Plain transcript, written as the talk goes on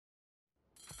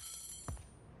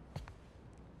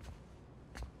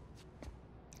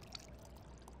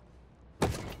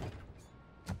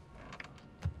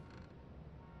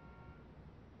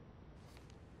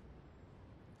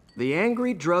The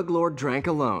angry drug lord drank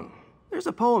alone. There's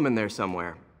a poem in there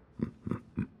somewhere.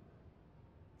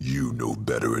 You know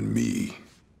better than me.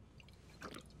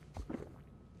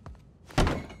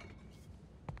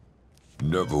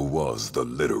 Never was the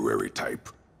literary type.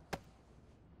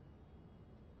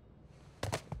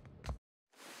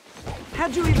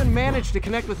 How'd you even manage to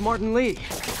connect with Martin Lee?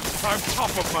 I'm top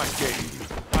of my game.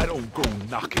 I don't go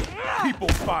knocking. People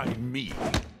find me.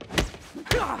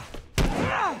 So,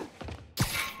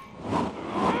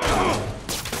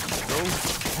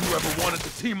 you ever wanted to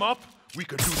team up? We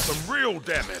could do some real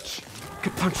damage.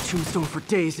 Could punch Tombstone for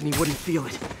days and he wouldn't feel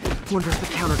it. Wonder if the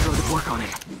counter drug would work on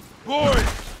it. Boys,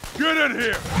 get in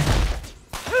here!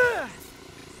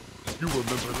 You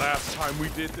remember last time we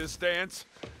did this dance?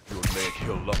 Your leg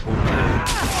healed up over there.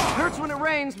 Hurts when it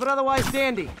rains, but otherwise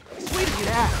dandy. Sweet of you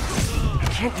to ask. I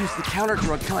can't use the counter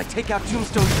drug till I take out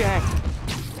Tombstone's gang.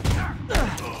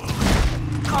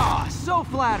 Ah, so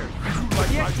flattered.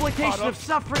 The exploitation of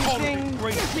suffering thing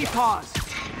gives me pause.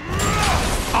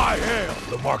 I am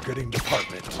the marketing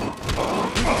department.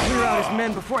 Clear out his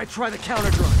men before I try the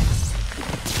counter drug.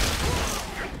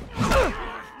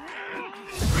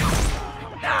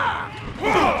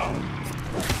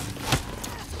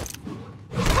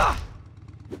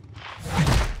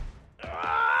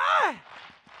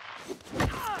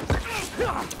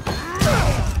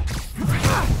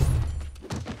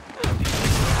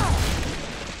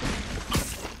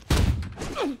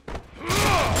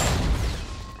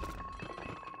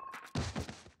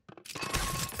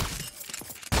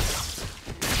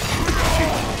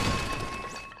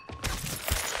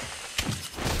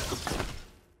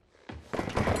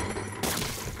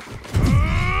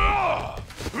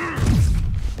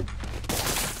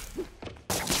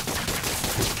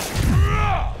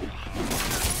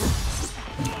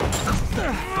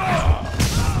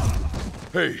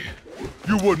 Hey,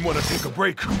 you wouldn't want to take a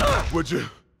break, would you?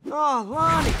 Oh,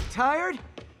 Lonnie, tired?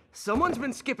 Someone's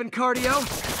been skipping cardio.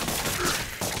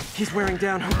 He's wearing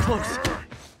down. I'm close.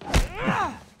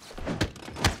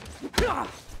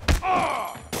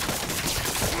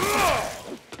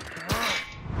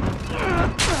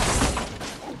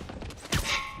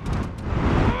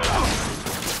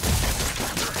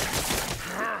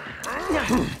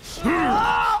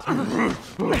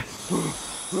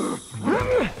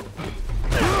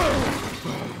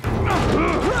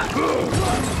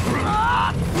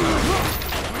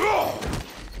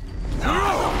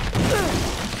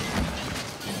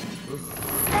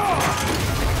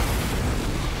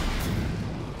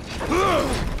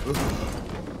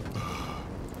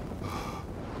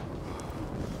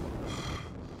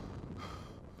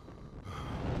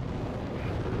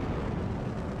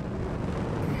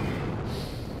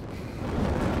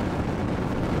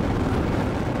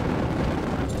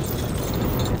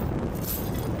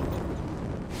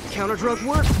 Counter drug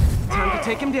work. Time to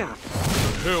take him down. The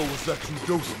hell was that you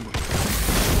dosed me?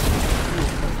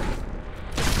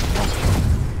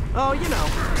 Oh, you know,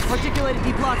 articulated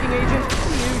deblocking agent.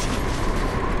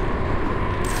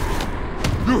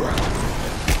 You're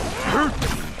hurt me.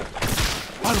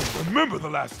 I don't remember the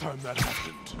last time that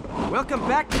happened. Welcome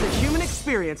back to the human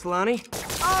experience, Lonnie.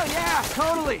 Oh yeah,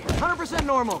 totally. 100%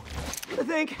 normal. I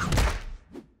think.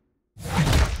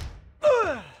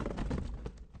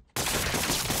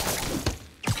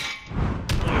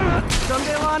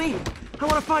 Someday, Lonnie, I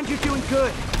want to find you doing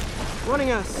good.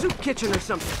 Running a soup kitchen or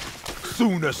something.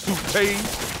 Soon as soup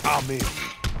pays, I'm in.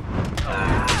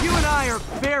 You and I are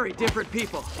very different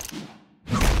people.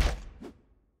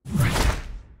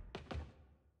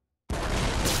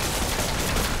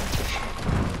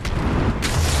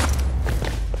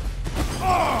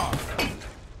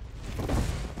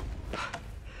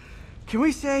 Can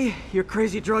we say your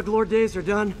crazy drug lord days are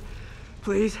done?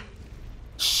 Please?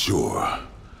 Sure.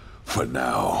 For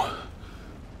now.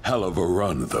 Hell of a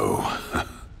run, though.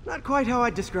 Not quite how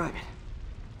I'd describe it.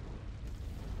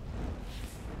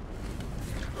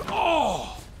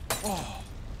 Oh!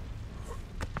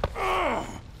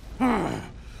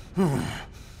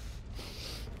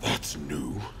 That's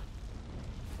new.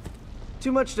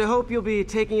 Too much to hope you'll be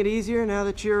taking it easier now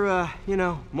that you're, you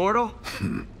know, mortal?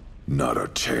 Not a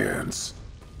chance.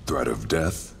 Threat of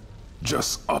death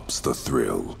just ups the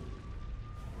thrill.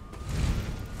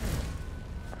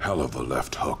 Hell of a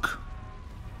left hook.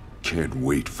 Can't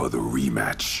wait for the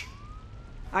rematch.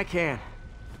 I can.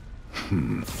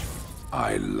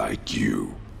 I like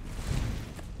you.